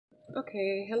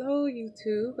Okay, hello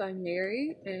YouTube. I'm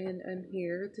Mary and I'm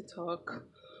here to talk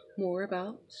more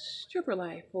about stripper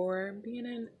life or being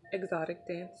an exotic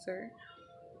dancer.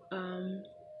 Um,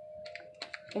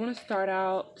 I want to start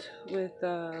out with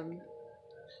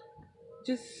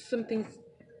just some things,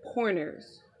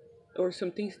 pointers, or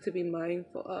some things to be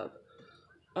mindful of.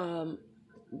 Um,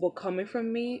 well, coming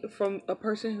from me, from a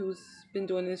person who's been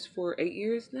doing this for 8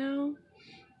 years now,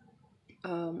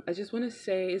 I just want to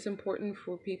say it's important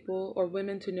for people or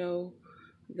women to know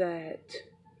that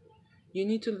you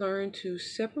need to learn to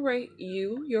separate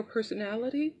your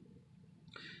personality,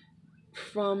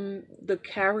 from the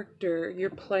character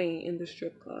you're playing in the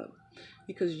strip club.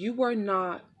 Because you are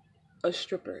not a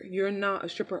stripper. You're not a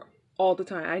stripper all the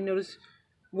time. I notice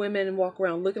women walk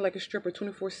around looking like a stripper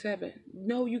 24/7.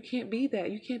 No, you can't be that.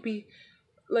 You can't be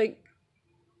like,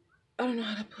 I don't know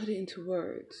how to put it into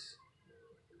words.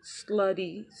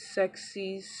 Slutty,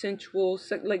 sexy, sensual,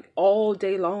 like all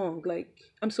day long. Like,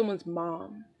 I'm someone's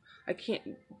mom. I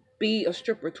can't be a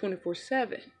stripper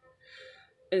 24/7.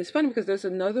 And it's funny because there's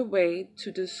another way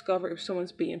to discover if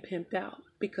someone's being pimped out.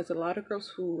 Because a lot of girls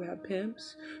who have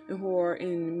pimps and who are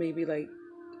in maybe like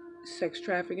sex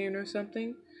trafficking or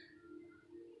something,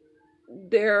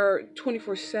 they're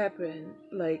 24/7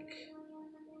 like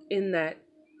in that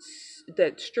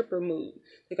stripper mood.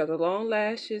 They got the long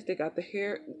lashes, they got the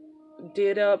hair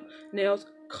did up, nails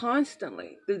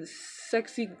constantly, the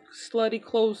sexy slutty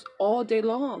clothes all day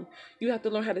long. You have to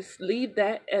learn how to leave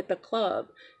that at the club.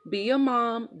 Be a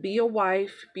mom, be a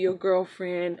wife, be a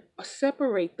girlfriend.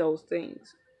 Separate those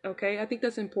things. Okay, I think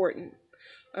that's important.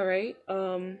 All right.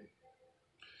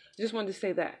 Just wanted to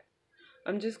say that.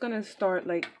 I'm just gonna start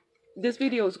like this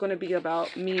video is gonna be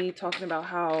about me talking about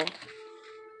how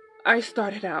I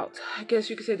started out. I guess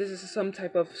you could say this is some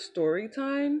type of story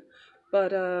time,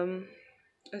 but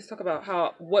let's talk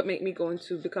about what made me go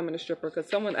into becoming a stripper. Because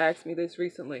someone asked me this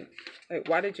recently, like,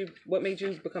 what made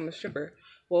you become a stripper?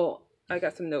 Well, I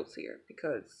got some notes here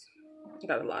because I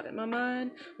got a lot in my mind.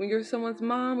 When you're someone's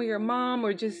mom, when you're a mom,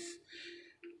 or just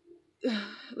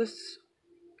let's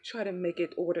try to make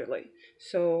it orderly.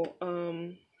 So,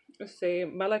 let's say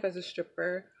my life as a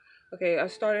stripper. Okay, I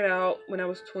started out when I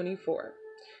was 24,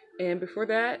 and before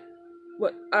that,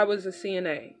 what I was a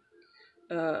CNA.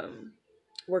 Um,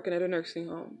 Working at a nursing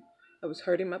home. I was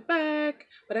hurting my back,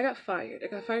 but I got fired. I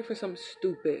got fired for something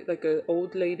stupid. Like an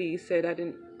old lady said I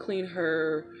didn't clean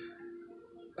her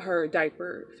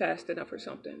diaper fast enough or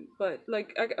something. But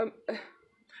like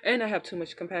and I have too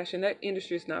much compassion. That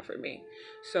industry is not for me.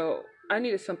 So I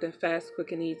needed something fast,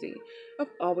 quick, and easy. I've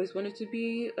always wanted to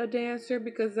be a dancer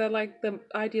because I like the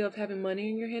idea of having money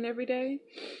in your hand every day.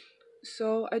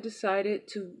 So I decided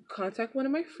to contact one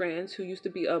of my friends who used to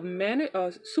be a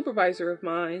supervisor of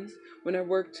mine when I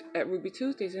worked at Ruby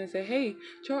Tuesdays, and I said, "Hey,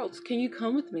 Charles, can you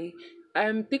come with me?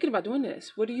 I'm thinking about doing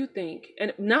this. What do you think?"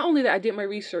 And not only that, I did my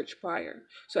research prior.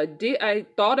 So I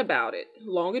thought about it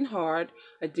long and hard.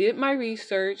 I did my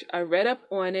research. I read up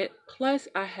on it. Plus,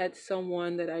 I had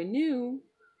someone that I knew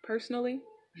personally,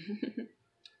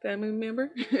 family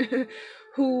member,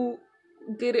 who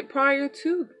did it prior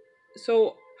to.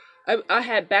 So I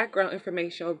had background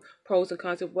information of pros and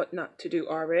cons of what not to do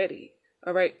already.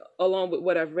 All right, along with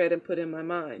what I've read and put in my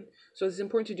mind. So it's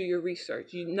important to do your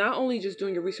research. You not only just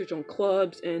doing your research on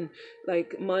clubs and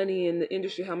like money in the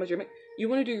industry, how much you're making. You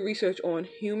want to do your research on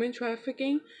human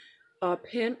trafficking,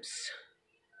 pimps,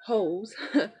 hoes,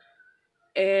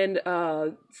 and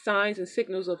signs and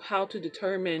signals of how to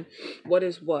determine what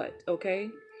is what. Okay,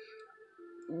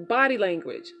 body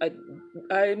language.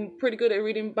 I'm pretty good at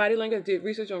reading body language. I did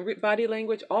research on body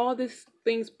language. All these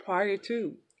things prior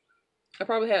to. I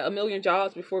probably had a million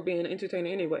jobs before being an entertainer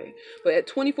anyway. But at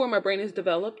 24, my brain is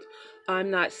developed.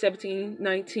 I'm not 17,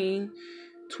 19,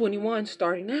 21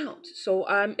 starting out. So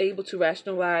I'm able to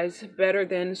rationalize better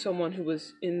than someone who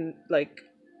was in like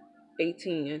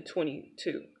 18 and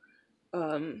 22.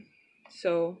 Um,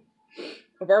 so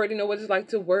I've already know what it's like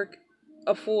to work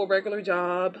a full regular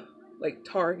job, like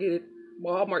Target,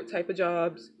 Walmart type of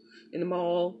jobs in the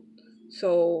mall.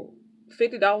 So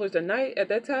 $50 a night at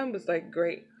that time was like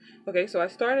great. Okay, so I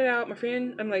started out, my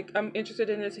friend, I'm like, I'm interested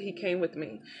in this. He came with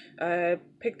me. I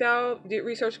picked out, did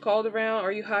research, called around,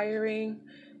 are you hiring?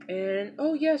 And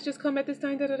oh yes, just come at this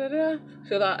time, da da da da.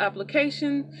 Filled out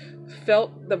application,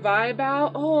 felt the vibe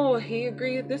out. Oh, he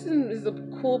agreed. This is a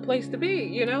cool place to be,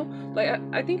 you know? Like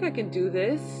I think I can do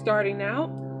this starting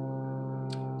out.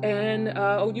 And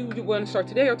oh, you want to start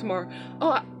today or tomorrow?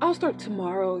 Oh, I'll start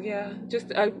tomorrow. Yeah,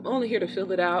 just I'm only here to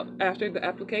fill it out after the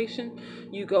application.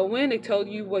 You go in, they tell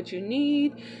you what you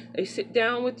need, they sit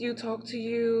down with you, talk to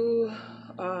you.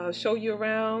 show you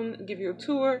around, give you a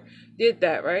tour. Did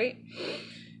that, right?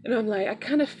 And I'm like, I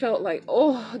kind of felt like,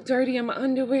 oh, dirty in my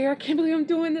underwear. I can't believe I'm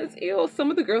doing this. Ew.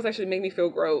 Some of the girls actually made me feel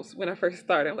gross when I first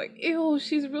started. I'm like, ew,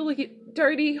 she's really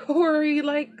dirty, hoary,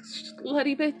 like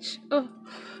slutty bitch. Oh,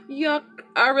 yuck.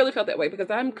 I really felt that way because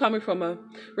I'm coming from a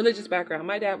religious background.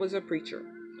 My dad was a preacher.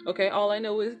 Okay, all I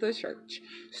know is the church.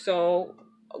 So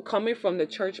coming from the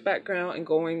church background and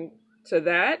going to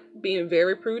that, being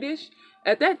very prudish,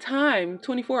 at that time,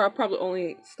 24, I probably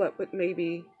only slept with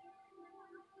maybe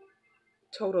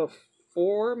total of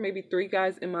four, maybe three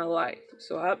guys in my life.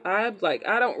 So I'm like,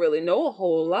 I don't really know a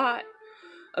whole lot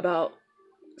about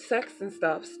sex and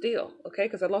stuff still, okay?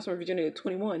 Because I lost my virginity at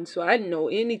 21, so I didn't know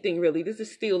anything really. This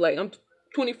is still like, I'm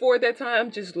 24 at that time,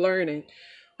 I'm just learning.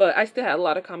 But I still had a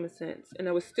lot of common sense, and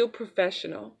I was still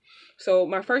professional. So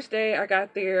my first day, I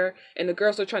got there, and the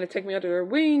girls were trying to take me under their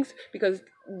wings because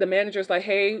the manager's like,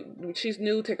 hey, she's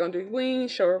new, take her under his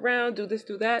wings, show her around, do this,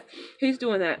 do that. He's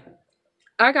doing that.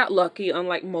 I got lucky,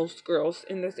 unlike most girls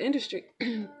in this industry.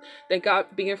 Thank God,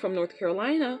 being from North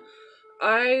Carolina,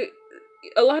 I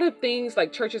a lot of things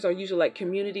like churches are usually like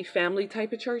community family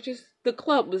type of churches. The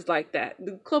club was like that.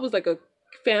 The club was like a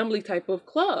family type of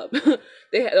club.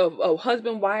 They had a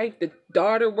husband, wife, the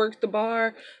daughter works the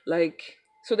bar, like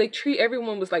so they treat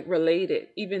everyone was like related,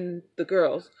 even the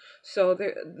girls. So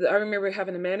I remember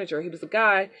having a manager. He was a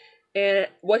guy, and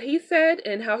what he said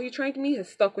and how he trained me has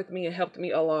stuck with me and helped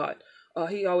me a lot.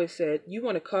 He always said, you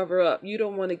want to cover up. You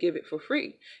don't want to give it for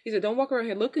free. He said, don't walk around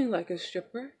here looking like a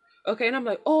stripper. Okay, and I'm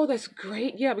like, oh, that's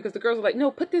great. Yeah, because the girls are like, no,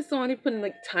 put this on. They're putting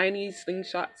like tiny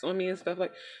slingshots on me and stuff.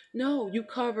 Like, no, you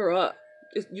cover up.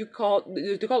 They call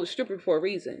it stripper for a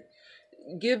reason.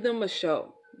 Give them a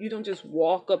show. You don't just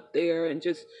walk up there and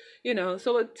just,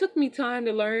 So it took me time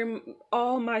to learn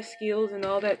all my skills and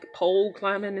all that pole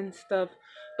climbing and stuff.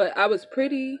 But I was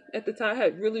pretty at the time. I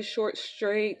had really short,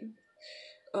 straight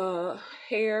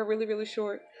hair, really, really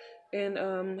short,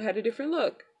 and had a different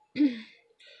look.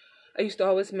 I used to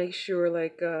always make sure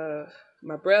like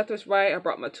my breath was right. I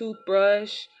brought my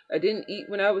toothbrush. I didn't eat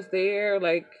when I was there.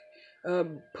 Like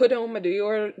put on my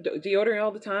deodorant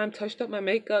all the time. Touched up my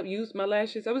makeup. Used my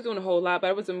lashes. I was doing a whole lot, but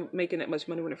I wasn't making that much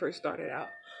money when I first started out.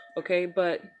 Okay,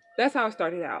 but that's how I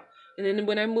started out. And then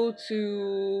when I moved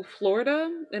to Florida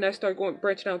and I started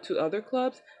branching out to other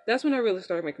clubs, that's when I really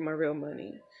started making my real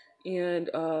money. And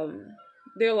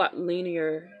they're a lot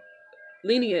lenient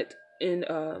in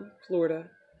Florida,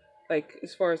 like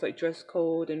as far as like dress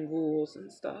code and rules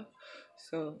and stuff.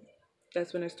 So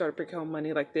that's when I started bringing home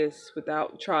money like this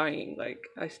without trying. Like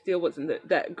I still wasn't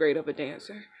that great of a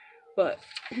dancer, but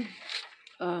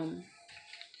um,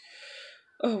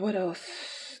 oh, what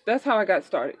else? That's how I got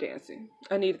started dancing.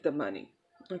 I needed the money,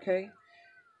 okay,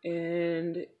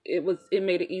 and it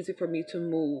made it easy for me to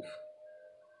move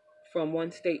from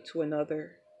one state to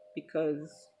another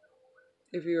because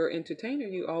if you're an entertainer,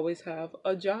 you always have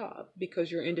a job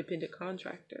because you're an independent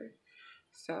contractor.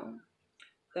 So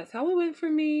that's how it went for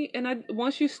me. And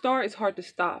once you start, it's hard to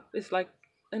stop. It's like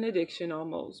an addiction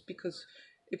almost because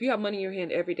if you have money in your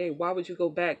hand every day, why would you go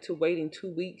back to waiting 2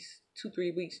 weeks,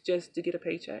 3 weeks just to get a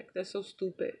paycheck? That's so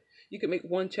stupid. You could make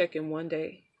one check in one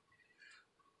day.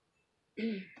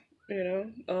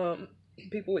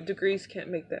 People with degrees can't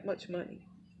make that much money.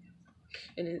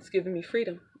 And it's given me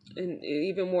freedom. And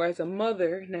even more as a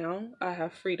mother now, I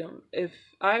have freedom. If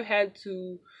I had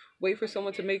to wait for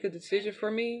someone to make a decision for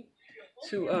me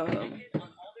to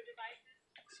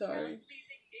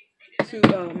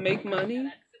make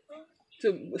money,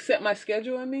 to set my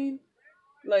schedule,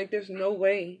 like there's no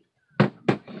way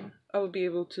I would be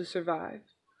able to survive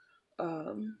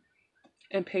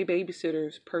and pay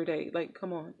babysitters per day. Like,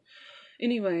 come on.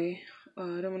 Anyway,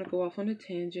 I don't want to go off on a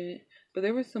tangent, but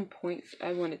there were some points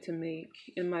I wanted to make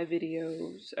in my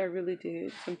videos. I really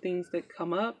did. Some things that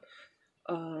come up.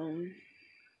 I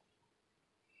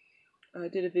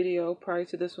did a video prior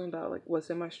to this one about like what's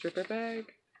in my stripper bag.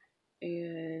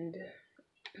 And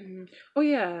oh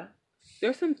yeah,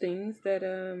 there's some things that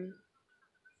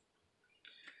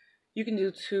you can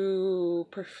do to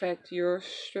perfect your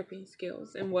stripping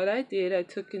skills. And what I did, I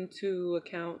took into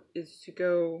account is to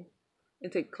go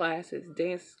and take classes,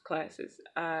 dance classes.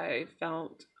 I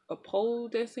found a pole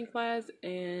dancing class,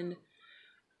 and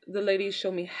the ladies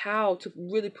showed me how to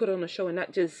really put on a show and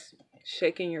not just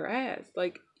shaking your ass.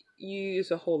 Like, you use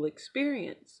a whole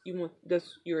experience.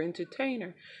 That's your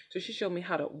entertainer. So she showed me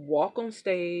how to walk on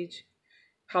stage,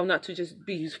 how not to just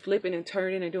be flipping and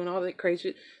turning and doing all that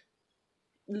crazy.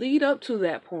 Lead up to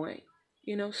that point.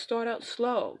 Start out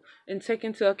slow and take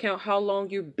into account how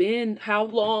long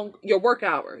your work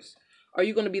hours. Are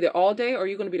you going to be there all day, or are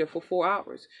you going to be there for 4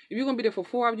 hours? If you're going to be there for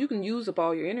 4 hours, you can use up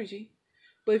all your energy.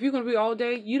 But if you're going to be all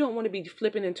day, you don't want to be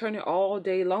flipping and turning all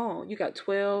day long. You got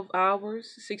 12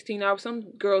 hours, 16 hours.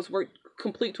 Some girls work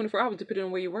complete 24 hours depending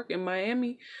on where you work. In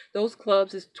Miami, those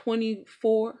clubs is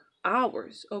 24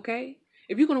 hours, okay?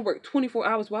 If you're going to work 24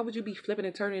 hours, why would you be flipping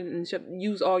and turning and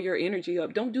use all your energy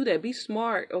up? Don't do that. Be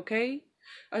smart, okay?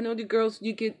 I know the girls,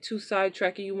 you get too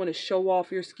sidetracked and you want to show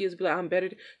off your skills, be like, I'm better.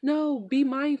 No, be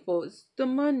mindful. It's the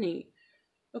money,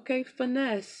 okay?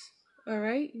 Finesse, all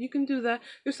right? You can do that.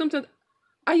 There's sometimes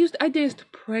I danced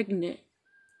pregnant.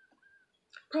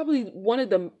 Probably one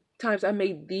of the times I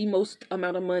made the most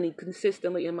amount of money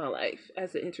consistently in my life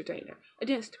as an entertainer. I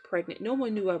danced pregnant. No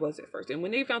one knew I was at first. And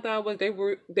when they found out I was,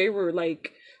 they were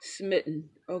like smitten,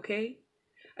 okay?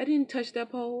 I didn't touch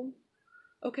that pole,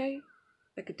 okay?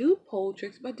 I could do pole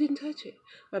tricks, but I didn't touch it.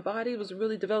 My body was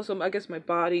really developed, so I guess my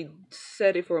body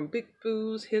set it for big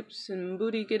boobs, hips, and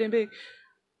booty getting big.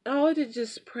 I did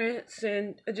just prance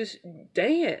and just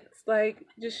dance. Like,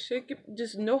 just shake it,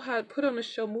 just know how to put on a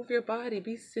show, move your body,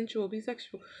 be sensual, be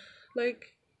sexual. Like,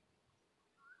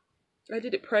 I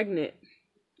did it pregnant,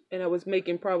 and I was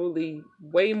making probably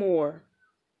way more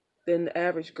than the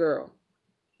average girl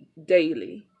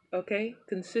daily, okay?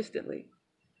 Consistently,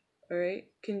 all right?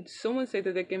 Can someone say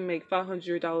that they can make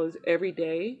 $500 every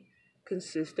day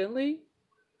consistently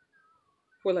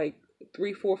for like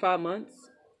 3, 4, 5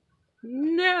 months?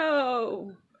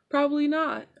 No, probably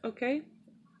not, okay?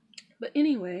 But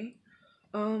anyway,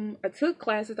 I took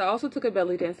classes. I also took a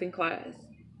belly dancing class.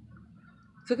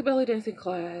 Took a belly dancing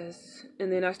class,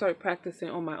 and then I started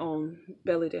practicing on my own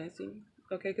belly dancing.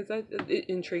 Okay, because it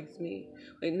intrigues me.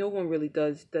 Like no one really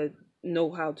does that.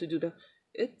 Know how to do the.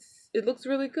 It looks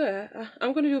really good.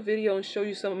 I'm gonna do a video and show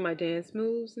you some of my dance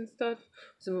moves and stuff.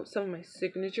 Some of my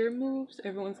signature moves.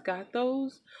 Everyone's got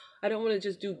those. I don't want to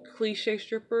just do cliche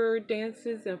stripper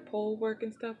dances and pole work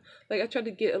and stuff. Like I tried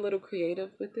to get a little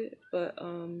creative with it, but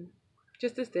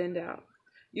just to stand out.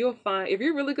 You'll find if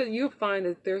you're really good, you'll find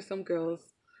that there's some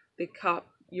girls they cop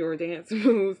your dance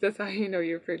moves. That's how you know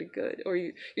you're pretty good, or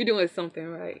you're doing something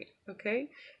right. Okay,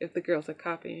 if the girls are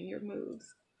copying your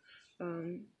moves.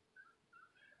 Um,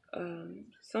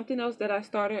 Something else that I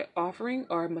started offering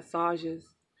are massages.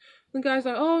 The guys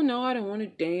are, oh no, I don't want to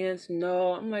dance.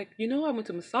 No, I'm like, I went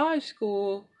to massage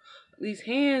school. These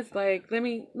hands, like, let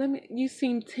me. You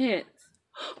seem tense.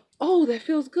 Oh, that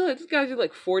feels good. These guys are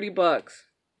like $40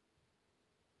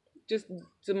 just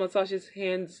to massage his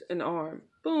hands and arm.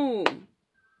 Boom,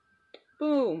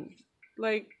 boom.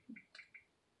 Like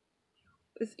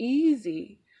it's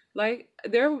easy. Like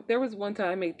there was one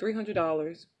time I made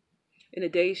 $300 in a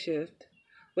day shift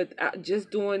with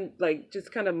just doing like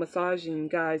just kind of massaging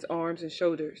guys' arms and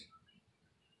shoulders.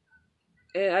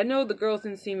 And I know the girls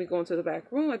didn't see me going to the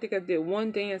back room. I think I did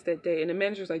one dance that day, and the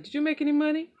manager was like, "Did you make any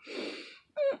money?"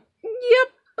 Yep,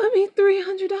 I made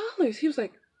 $300. He was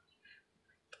like,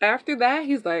 after that,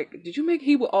 he's like, "Did you make?"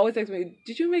 He would always ask me,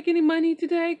 "Did you make any money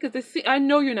today?" Because I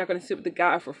know you're not going to sit with the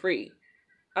guy for free.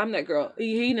 I'm that girl.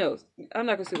 He knows. I'm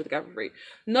not going to sit with the guy for free.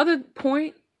 Another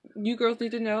point you girls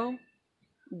need to know: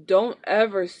 don't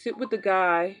ever sit with the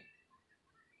guy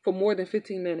for more than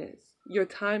 15 minutes. Your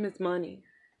time is money.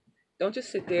 Don't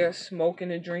just sit there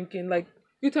smoking and drinking. Like,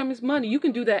 your time is money. You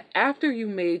can do that after you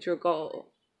made your goal.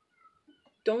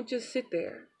 Don't just sit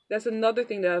there. That's another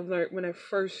thing that I've learned when I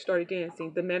first started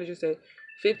dancing. The manager said,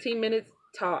 15 minutes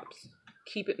tops.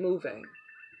 Keep it moving.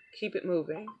 Keep it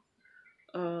moving.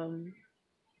 Um,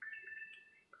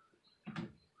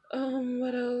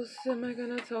 what else am I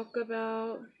gonna talk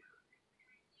about?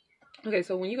 Okay,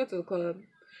 so when you go to the club,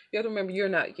 you have to remember you're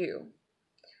not you.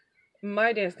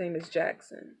 My dance name is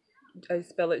Jackson. I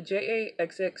spell it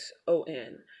Jaxxon.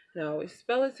 And I always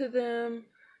spell it to them,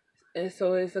 and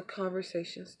so it's a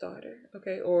conversation starter,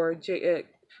 okay? Or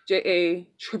JAXXON.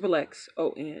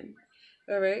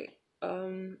 All right.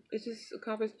 It's just a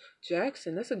conversation.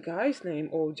 Jackson, that's a guy's name.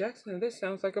 Oh, Jackson, this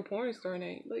sounds like a porn star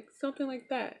name, like something like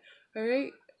that. All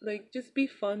right. Like just be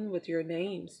fun with your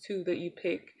names too that you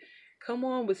pick. Come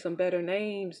on with some better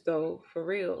names though, for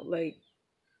real. Like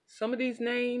some of these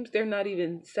names, they're not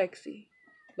even sexy.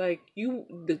 Like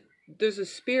there's a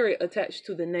spirit attached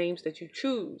to the names that you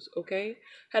choose. Okay,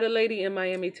 had a lady in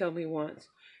Miami tell me once.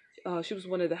 She was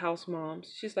one of the house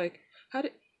moms. She's like, how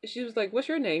did? She was like, what's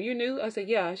your name? You knew? I said,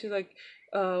 yeah. She's like,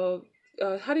 how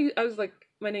do you? I was like,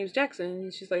 my name's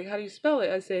Jackson. She's like, how do you spell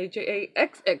it? I say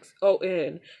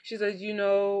Jaxxon. She says,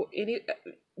 any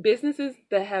businesses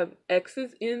that have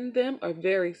X's in them are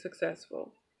very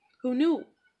successful. Who knew?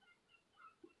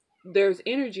 There's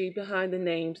energy behind the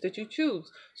names that you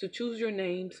choose. So choose your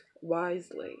names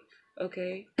wisely.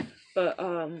 Okay? But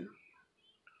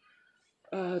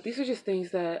these are just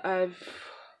things that I've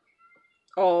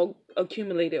all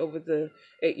accumulated over the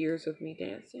 8 years of me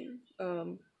dancing.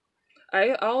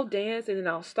 I'll dance and then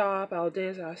I'll stop. I'll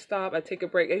dance and I'll stop. I take a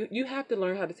break. You have to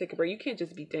learn how to take a break. You can't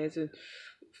just be dancing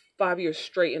 5 years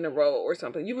straight in a row or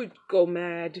something. You would go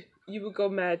mad. You would go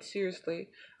mad, seriously.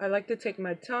 I like to take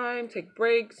my time, take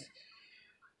breaks,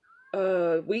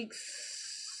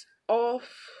 weeks off,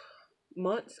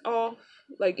 months off.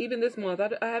 Like even this month,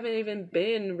 I haven't even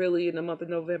been really in the month of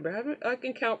November. I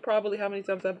can count probably how many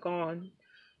times I've gone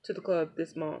to the club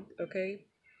this month. Okay,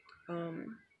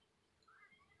 um,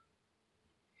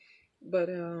 but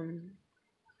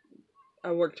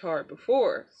I worked hard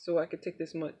before, so I could take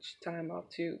this much time off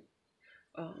too.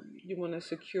 You want to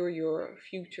secure your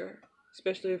future,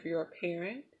 especially if you're a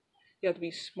parent. You have to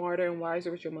be smarter and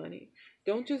wiser with your money.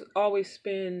 Don't just always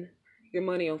spend your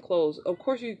money on clothes. Of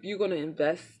course, you're going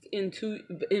to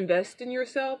invest in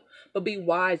yourself, but be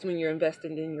wise when you're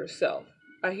investing in yourself.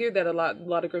 I hear that a lot. A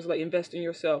lot of girls like invest in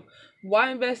yourself. Why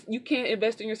invest? You can't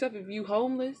invest in yourself if you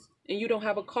homeless and you don't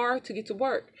have a car to get to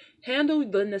work. Handle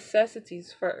the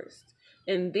necessities first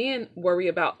and then worry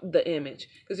about the image.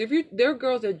 Because if you there are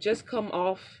girls that just come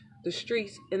off the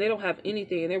streets and they don't have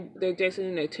anything and they're dancing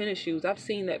in their tennis shoes. I've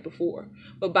seen that before.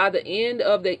 But by the end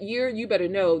of the year, you better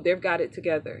know they've got it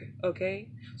together. Okay?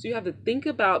 So you have to think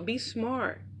about, be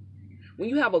smart. When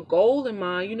you have a goal in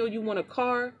mind, you know you want a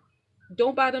car,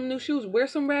 don't buy them new shoes. Wear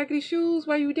some raggedy shoes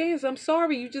while you dance. I'm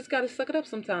sorry, you just gotta suck it up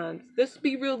sometimes. Let's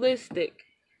be realistic.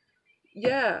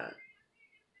 Yeah.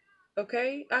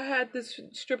 Okay? I had this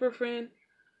stripper friend.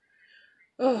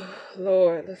 Oh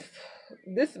Lord,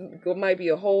 this might be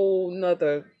a whole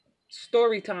nother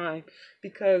story time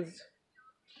because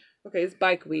okay, it's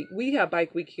bike week. We have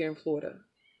bike week here in Florida.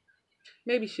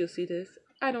 Maybe she'll see this.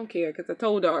 I don't care because I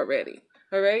told her already.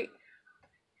 All right.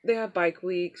 They have bike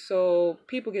week, so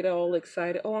people get all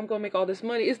excited. Oh, I'm gonna make all this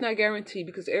money. It's not guaranteed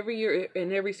because every year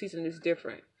and every season is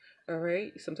different. All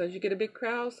right. Sometimes you get a big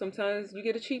crowd. Sometimes you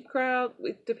get a cheap crowd.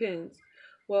 It depends.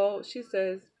 Well, she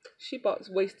says she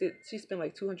spent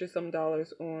like 200 some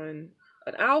dollars on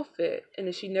an outfit, and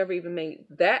then she never even made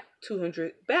that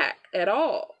 200 back at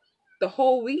all the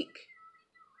whole week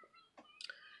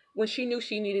when she knew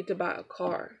she needed to buy a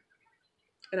car.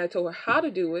 And I told her how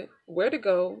to do it, where to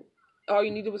go. All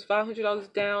you needed was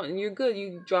 $500 down, and you're good.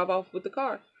 You drive off with the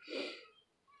car.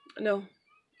 No,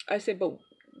 I said, but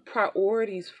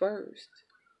priorities first.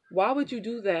 Why would you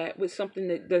do that with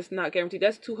something that's not guaranteed?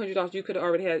 That's $200 you could have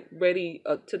already had ready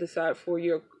to the side for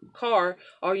your car.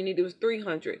 All you needed was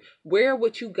 300. Wear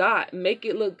what you got. Make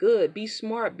it look good. Be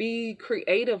smart. Be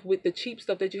creative with the cheap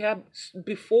stuff that you have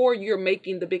before you're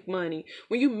making the big money.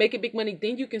 When you make it big money,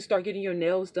 then you can start getting your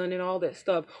nails done and all that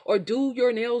stuff. Or do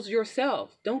your nails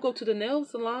yourself. Don't go to the nail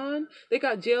salon. They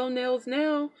got gel nails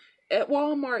now at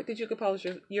Walmart that you can polish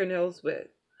your nails with.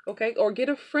 Okay, or get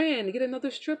a friend, get another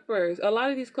stripper. A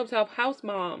lot of these clubs have house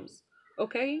moms.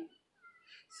 Okay,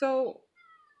 so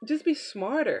just be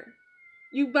smarter.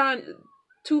 You buy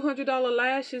 $200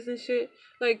 lashes and shit,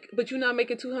 like, but you're not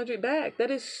making 200 back. That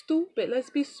is stupid.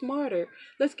 Let's be smarter.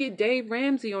 Let's get Dave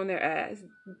Ramsey on their ass.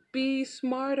 Be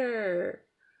smarter.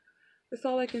 That's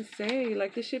all I can say.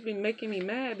 Like, this should be making me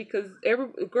mad because every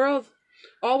girls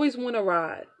always want to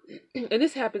ride, and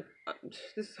this happened.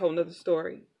 This is a whole nother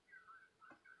story.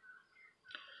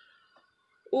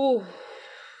 Ooh,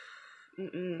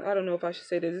 I don't know if I should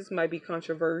say this. This might be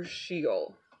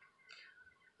controversial.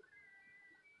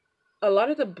 A lot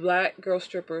of the black girl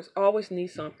strippers always need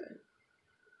something.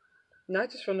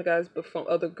 Not just from the guys, but from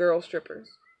other girl strippers.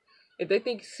 If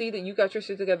they see that you got your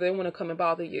shit together, they want to come and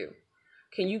bother you.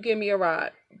 Can you give me a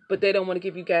ride? But they don't want to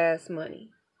give you gas money.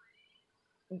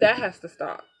 That has to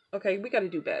stop. Okay, we got to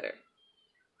do better.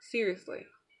 Seriously.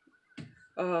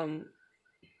 Um,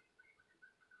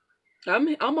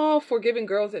 I'm all for giving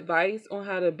girls advice on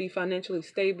how to be financially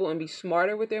stable and be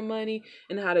smarter with their money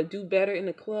and how to do better in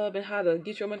the club and how to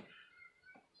get your money.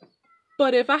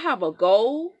 But if I have a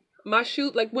goal, my shoe,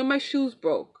 like when my shoes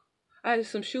broke, I had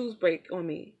some shoes break on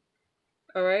me.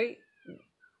 All right.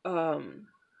 Um,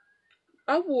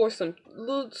 I wore some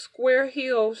little square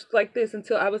heels like this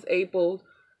until I was able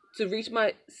to reach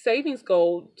my savings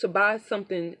goal to buy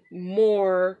something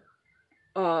more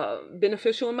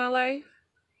beneficial in my life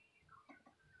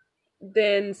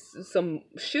than some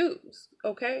shoes.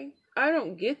 Okay. I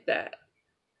don't get that.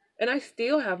 And I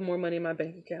still have more money in my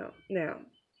bank account now.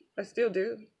 I still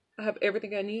do. I have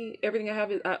everything I need. Everything I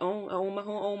have is I own. I own my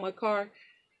home, I own my car.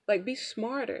 Like, be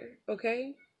smarter,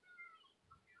 okay?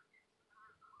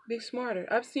 Be smarter.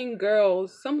 I've seen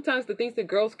girls, sometimes the things that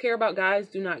girls care about, guys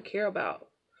do not care about.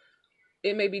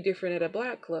 It may be different at a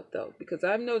black club though, because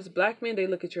I've noticed black men, they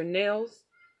look at your nails,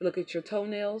 they look at your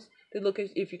toenails, they look at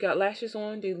if you got lashes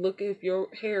on, they look if your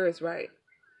hair is right.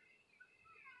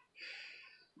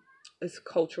 It's a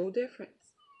cultural difference.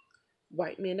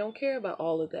 White men don't care about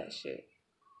all of that shit.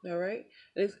 All right?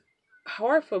 And it's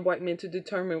hard for white men to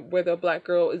determine whether a black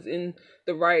girl is in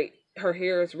the right, her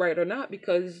hair is right or not,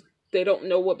 because they don't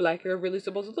know what black hair really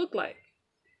supposed to look like.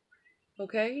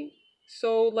 Okay?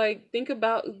 So, like, think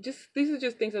about just these are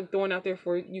just things I'm throwing out there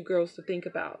for you girls to think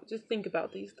about. Just think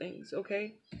about these things,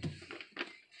 okay?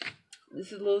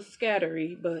 This is a little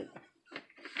scattery, but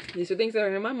these are things that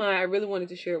are in my mind. I really wanted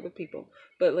to share it with people.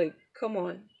 But, like, come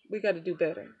on. We got to do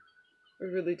better. We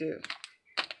really do.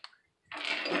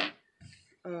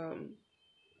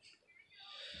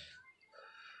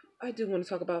 I do want to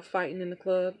talk about fighting in the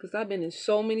club, because I've been in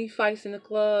so many fights in the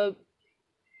club,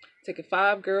 taking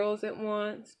 5 girls at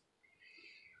once.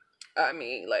 I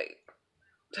mean, like,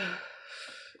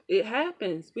 it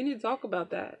happens. We need to talk about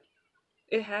that.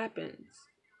 It happens.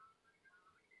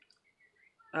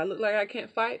 I look like I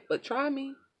can't fight, but try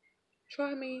me.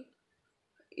 Try me.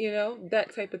 You know,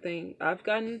 that type of thing. I've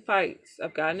gotten in fights.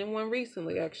 I've gotten in one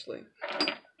recently, actually.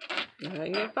 I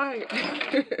didn't get fired.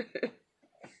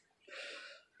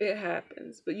 It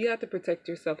happens, but you have to protect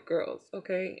yourself, girls,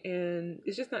 okay? And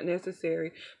it's just not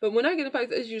necessary. But when I get in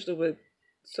fights, it's usually with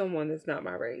someone that's not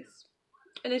my race.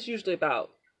 And it's usually about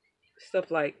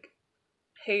stuff like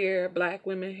hair, black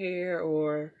women hair,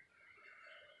 or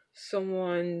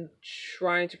someone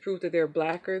trying to prove that they're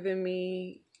blacker than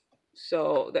me.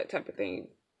 So that type of thing.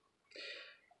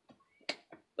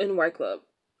 In the white club,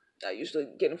 I usually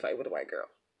get in a fight with a white girl.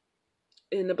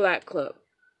 In the black club,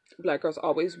 black girls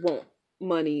always want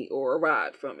money or a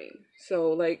ride from me. So,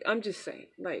 like, I'm just saying,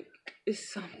 like,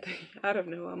 it's something. I don't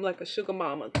know. I'm like a sugar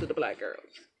mama to the black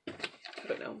girls. I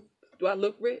don't know. Do I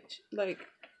look rich? Like,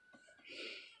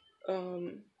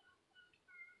 I'm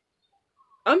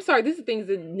sorry. These are things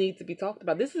that need to be talked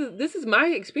about. This is my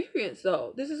experience,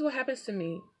 though. This is what happens to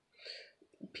me.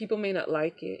 People may not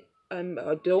like it. I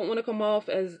don't want to come off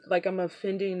as like I'm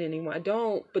offending anyone. I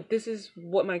don't. But this is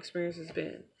what my experience has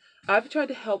been. I've tried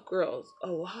to help girls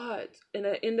a lot, and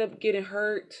I end up getting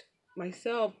hurt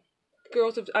myself.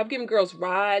 I've given girls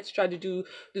rides, tried to do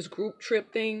this group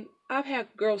trip thing. I've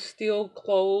had girls steal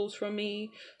clothes from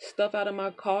me, stuff out of my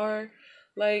car,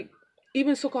 like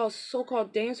even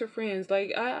so-called dancer friends.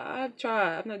 Like I've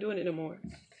tried. I'm not doing it no more.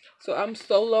 So I'm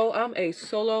solo. I'm a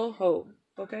solo hoe.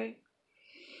 Okay.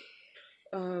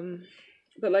 Um,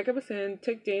 but like I was saying,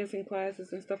 take dancing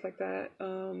classes and stuff like that.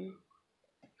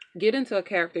 Get into a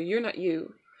character. You're not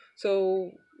you.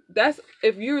 So that's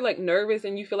if you're like nervous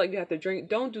and you feel like you have to drink,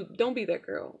 don't be that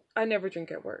girl. I never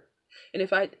drink at work. And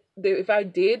if I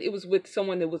did, it was with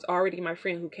someone that was already my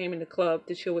friend who came in the club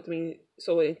to chill with me.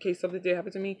 So in case something did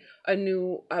happen to me, I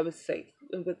knew I was safe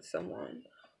with someone.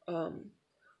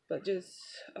 But just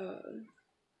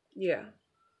yeah,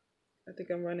 I think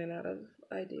I'm running out of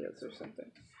ideas or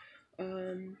something.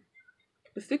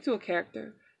 But stick to a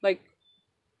character. Like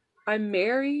I'm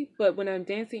Mary, but when I'm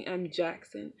dancing, I'm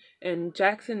Jackson. And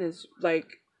Jackson is like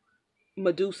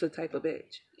Medusa type of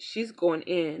bitch. She's going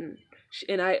in.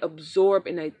 And I absorb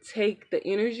and I take the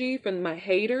energy from my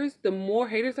haters. The more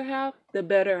haters I have, the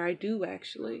better I do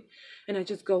actually. And I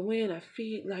just go in. I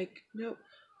feel like, no,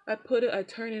 I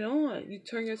turn it on. You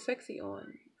turn your sexy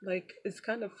on. Like, it's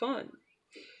kind of fun.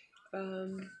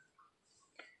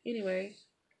 Anyway,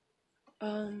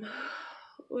 um,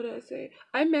 what did I say?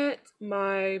 I met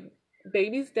my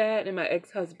baby's dad and my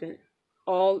ex-husband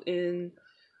all in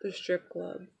the strip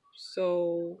club.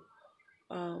 So,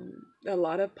 a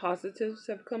lot of positives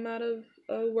have come out of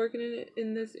working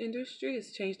in this industry.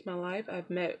 It's changed my life. I've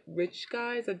met rich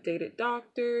guys. I've dated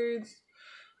doctors.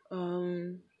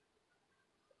 I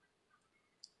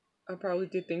probably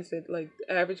did things that like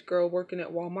the average girl working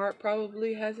at Walmart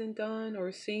probably hasn't done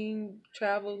or seen,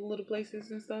 traveled little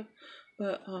places and stuff.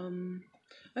 But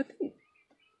I think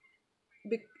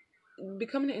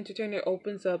becoming an entertainer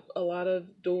opens up a lot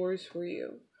of doors for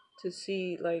you to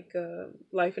see like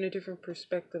life in a different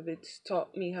perspective. It's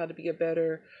taught me how to be a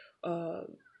better uh,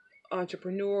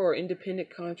 entrepreneur or independent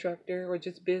contractor or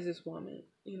just businesswoman.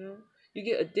 You know, you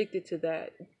get addicted to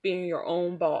that, being your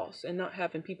own boss and not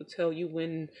having people tell you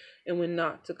when and when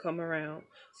not to come around.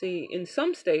 See, in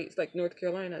some states like North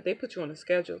Carolina, they put you on a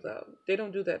schedule though. They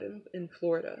don't do that in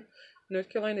Florida. North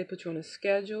Carolina, they put you on a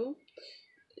schedule.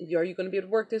 Are you going to be able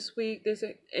to work this week?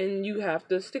 And you have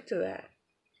to stick to that.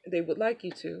 They would like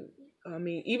you to. I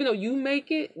mean, even though you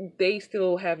make it, they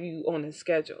still have you on a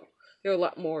schedule. They're a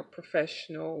lot more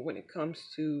professional when it comes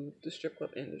to the strip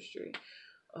club industry.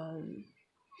 Um,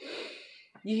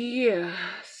 Yeah,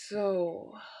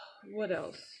 so what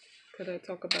else could I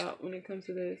talk about when it comes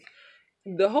to this?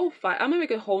 The whole fight. I'm gonna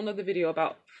make a whole nother video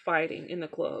about fighting in the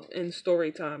club and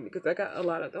story time because I got a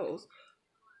lot of those.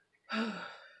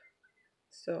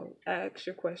 So ask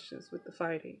your questions with the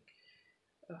fighting.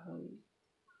 Um,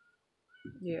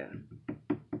 yeah,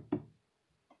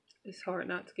 it's hard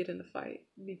not to get in a fight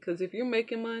because if you're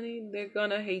making money, they're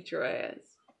gonna hate your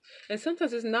ass. And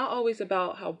sometimes it's not always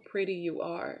about how pretty you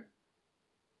are.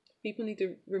 People need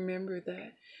to remember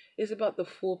that it's about the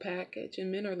full package,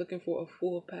 and men are looking for a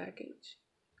full package.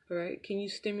 Right? Can you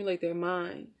stimulate their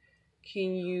mind?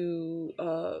 Can you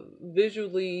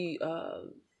visually?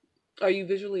 Are you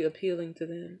visually appealing to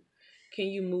them? Can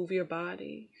you move your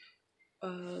body?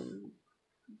 Um,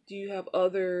 do you have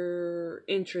other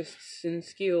interests and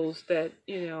skills that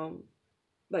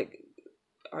like?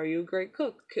 Are you a great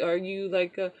cook? Are you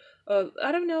like a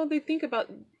I don't know. They think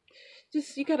about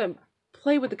just you gotta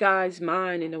play with the guy's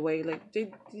mind in a way. Like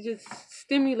they just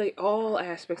stimulate all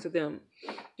aspects of them.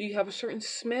 Do you have a certain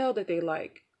smell that they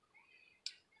like?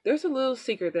 There's a little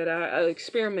secret that I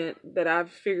experiment that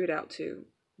I've figured out too.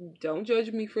 Don't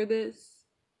judge me for this,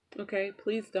 okay?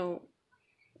 Please don't.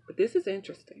 But this is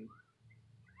interesting.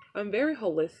 I'm very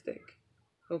holistic,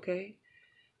 okay?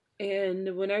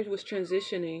 And when I was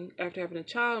transitioning after having a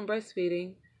child and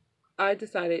breastfeeding, I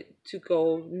decided to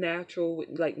go natural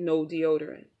with like no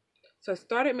deodorant. So I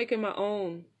started making my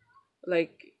own,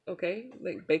 like, okay,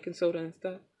 like baking soda and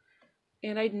stuff.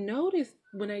 And I noticed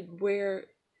when I wear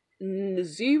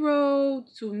zero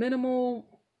to minimal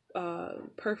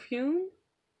perfume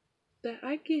that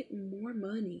I get more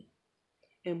money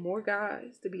and more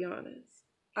guys, to be honest.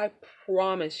 I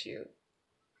promise you.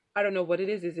 I don't know what it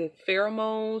is. Is it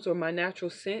pheromones or my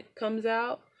natural scent comes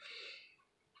out?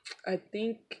 I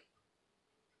think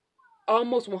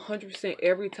almost 100%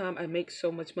 every time I make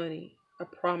so much money. I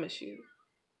promise you.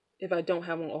 If I don't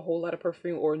have on a whole lot of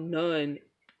perfume or none,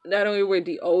 I don't even wear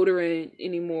deodorant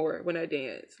anymore when I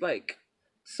dance. Like,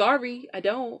 sorry, I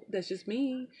don't. That's just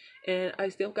me. And I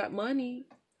still got money.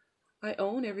 I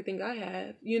own everything I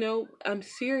have. I'm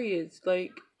serious.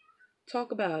 Like,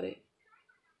 talk about it.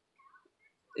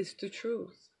 It's the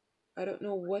truth. I don't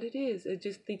know what it is. I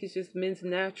just think it's just men's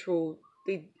natural.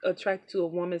 They attract to a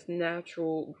woman's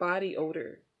natural body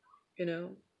odor. You know,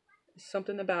 There's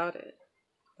something about it.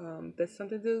 That's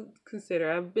something to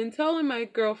consider. I've been telling my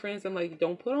girlfriends, I'm like,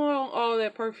 don't put on all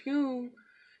that perfume.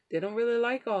 They don't really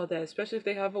like all that, especially if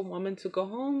they have a woman to go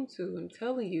home to. I'm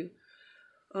telling you.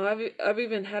 I've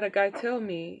even had a guy tell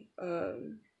me, he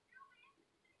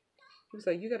was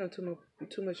like, you got on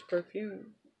too much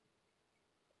perfume.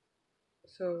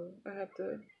 So I have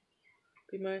to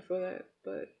be mindful of that.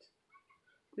 But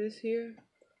this here,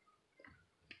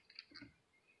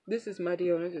 this is my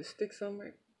deodorant. Just stick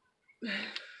somewhere.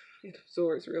 It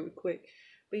absorbs really quick.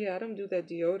 But yeah, I don't do that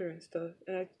deodorant stuff.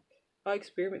 And I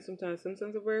experiment sometimes.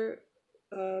 Sometimes I wear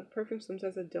perfume,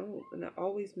 sometimes I don't. And I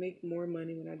always make more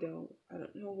money when I don't. I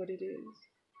don't know what it is.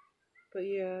 But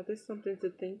yeah, there's something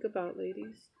to think about,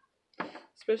 ladies.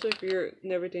 Especially if you're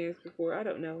never danced before. I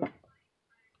don't know.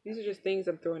 These are just things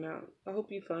I'm throwing out. I hope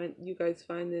you guys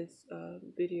find this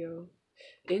video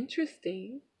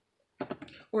interesting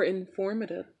or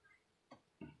informative.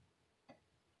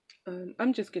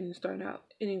 I'm just getting started out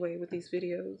anyway with these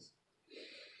videos.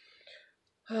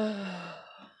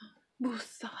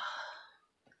 Musa.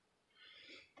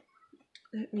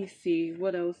 Let me see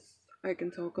what else I can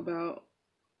talk about.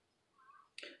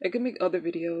 I can make other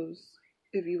videos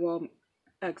if you all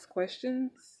ask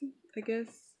questions, I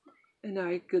guess, and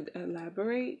I could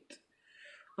elaborate.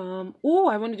 I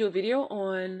want to do a video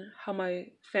on how my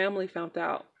family found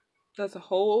out. That's a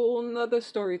whole nother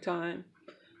story time.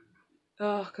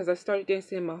 Because I started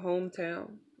dancing in my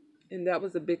hometown, and that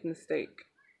was a big mistake.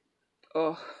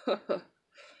 Oh,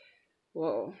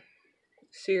 whoa,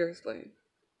 seriously.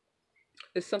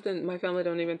 It's something my family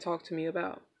don't even talk to me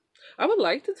about. I would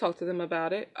like to talk to them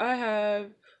about it. I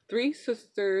have 3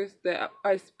 sisters that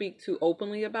I speak to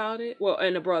openly about it. Well,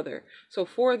 and a brother. So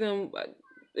 4 of them,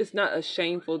 it's not a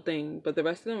shameful thing. But the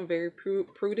rest of them are very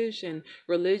prudish and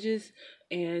religious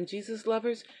and Jesus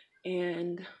lovers.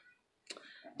 And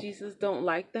Jesus don't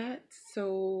like that.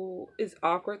 So it's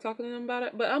awkward talking to them about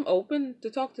it. But I'm open to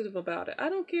talk to them about it. I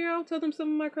don't care. I'll tell them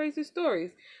some of my crazy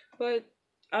stories. But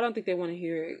I don't think they want to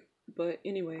hear it. But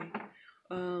anyway,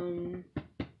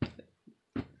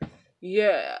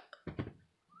 yeah.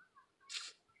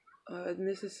 And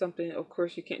this is something, of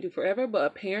course, you can't do forever, but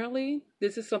apparently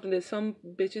this is something that some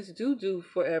bitches do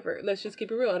forever. Let's just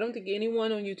keep it real. I don't think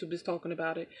anyone on YouTube is talking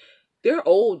about it. They're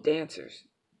old dancers.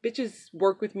 Bitches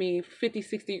work with me 50,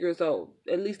 60 years old.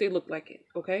 At least they look like it,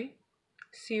 okay?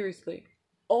 Seriously.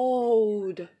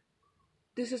 Old.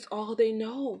 This is all they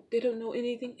know. They don't know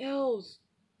anything else.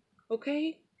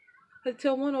 Okay? I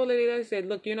tell one old lady that I said,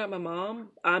 look, you're not my mom.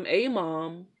 I'm a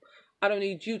mom. I don't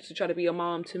need you to try to be a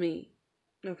mom to me.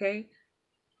 Okay?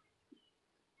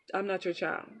 I'm not your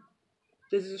child.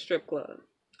 This is a strip club.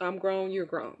 I'm grown, you're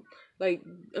grown. Like,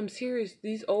 I'm serious.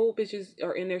 These old bitches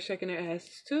are in there shaking their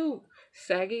asses too.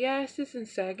 Saggy asses and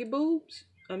saggy boobs.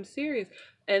 I'm serious.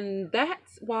 And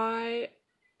that's why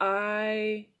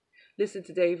I listen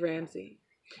to Dave Ramsey.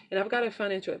 And I've got a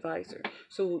financial advisor.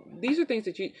 So these are things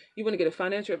that you want to get a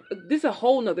financial. This is a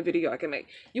whole nother video I can make.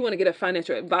 You want to get a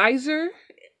financial advisor,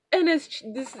 and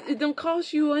it don't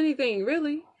cost you anything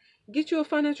really. Get you a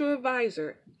financial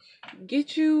advisor.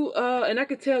 Get you and I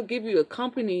could give you a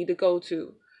company to go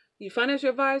to. Your financial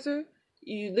advisor.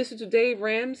 You listen to Dave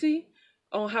Ramsey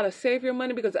on how to save your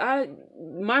money, because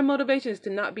my motivation is to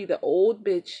not be the old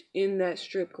bitch in that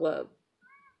strip club.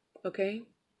 Okay.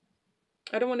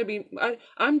 I don't want to be,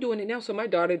 I'm doing it now so my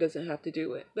daughter doesn't have to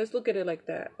do it. Let's look at it like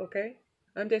that, okay?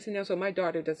 I'm dancing now so my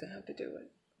daughter doesn't have to do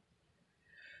it.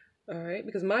 All right?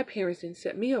 Because my parents didn't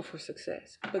set me up for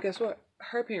success. But guess what?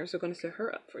 Her parents are going to set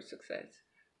her up for success.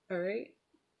 All right?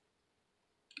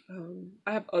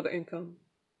 I have other income,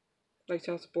 like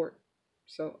child support.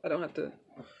 So I don't have to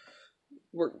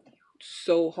work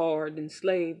so hard and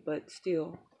slave, but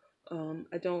still, I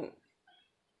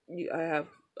have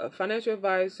a financial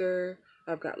advisor.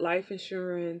 I've got life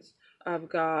insurance. I've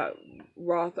got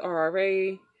Roth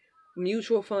IRA,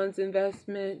 mutual funds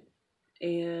investment,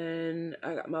 and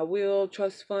I got my will,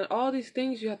 trust fund. All these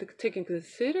things you have to take in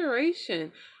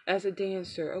consideration as a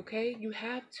dancer, okay? You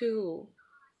have to.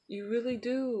 You really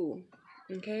do.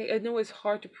 Okay? I know it's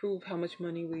hard to prove how much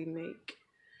money we make.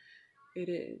 It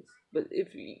is. But if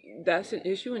that's an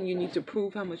issue and you need to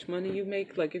prove how much money you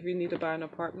make, like if you need to buy an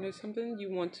apartment or something, you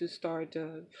want to start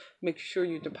make sure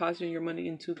you're depositing your money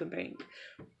into the bank.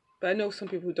 But I know some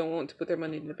people who don't want to put their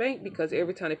money in the bank because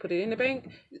every time they put it in the bank,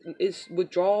 it's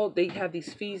withdrawal. They have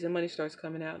these fees and money starts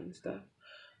coming out and stuff.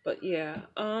 But yeah,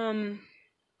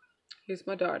 here's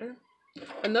my daughter.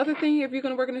 Another thing, if you're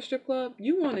going to work in a strip club,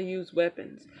 you want to use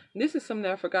weapons. This is something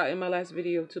that I forgot in my last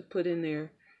video to put in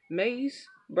there. Mace,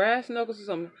 brass knuckles or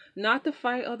something. Not to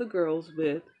fight other girls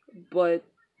with, but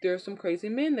there's some crazy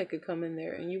men that could come in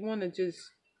there. And you want to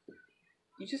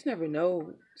you just never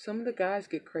know. Some of the guys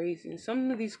get crazy. And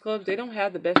some of these clubs, they don't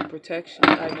have the best protection,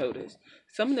 I noticed.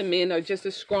 Some of the men are just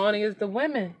as scrawny as the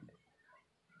women.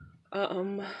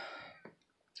 Oh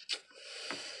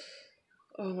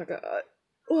my God.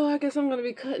 Well, I guess I'm going to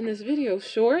be cutting this video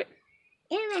short.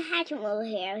 And I had some little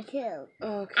hair too.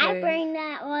 Okay. I bring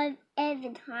that one every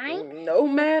time. No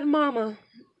mad mama.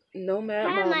 No mad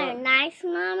mama. I have my nice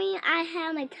mommy. I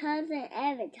have my cousin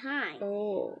every time.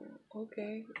 Oh,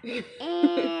 okay.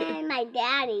 And my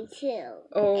daddy too.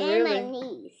 Oh, and really? And my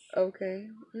niece. Okay.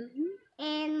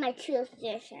 And my two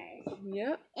sisters.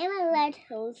 Yep. And my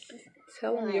little sister.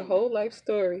 Tell them your whole life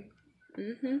story.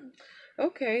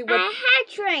 Okay. What? I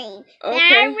had trained. Okay.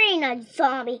 That arena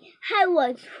zombie. I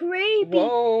was creepy.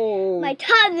 Whoa. My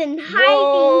cousin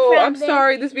hiding from I'm them.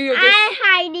 sorry. This video just... I'm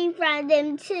hiding from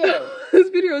them too. This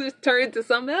video just turned into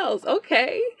something else.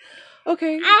 Okay.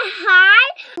 Okay. I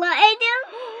hide. Let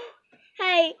them.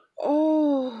 Hey.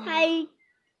 Oh. I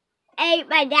ate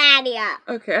my daddy up.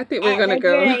 Okay. I think we're going to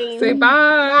go. Dream. Say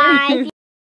bye. Bye.